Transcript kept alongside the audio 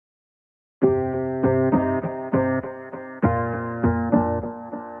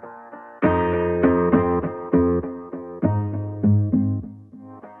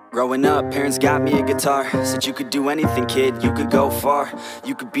Growing up, parents got me a guitar. Said you could do anything, kid, you could go far.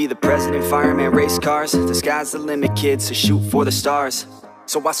 You could be the president, fireman, race cars. The sky's the limit, kid, so shoot for the stars.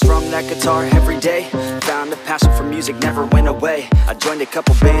 So I strummed that guitar every day. Found a passion for music, never went away. I joined a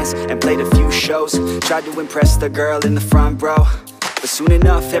couple bands and played a few shows. Tried to impress the girl in the front row. But soon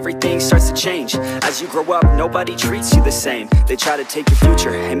enough, everything starts to change. As you grow up, nobody treats you the same. They try to take your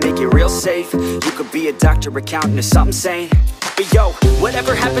future and make it real safe. You could be a doctor, accountant, or something sane. But yo,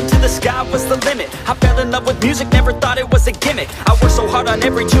 whatever happened to the sky was the limit. I fell in love with music, never thought it was a gimmick. I worked so hard on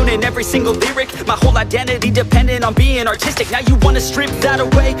every tune and every single lyric. My whole identity depended on being artistic. Now you wanna strip that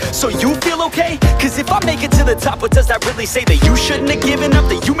away, so you feel okay? Cause if I make it to the top, what does that really say? That you shouldn't have given up,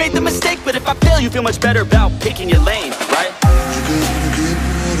 that you made the mistake? But if I fail, you feel much better about picking your lane, right?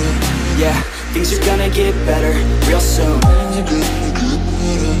 Yeah, things are gonna get better real soon.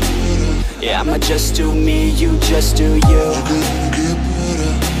 Yeah, I'ma just do me, you just do you.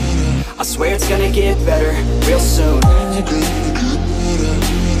 I swear it's gonna get better real soon.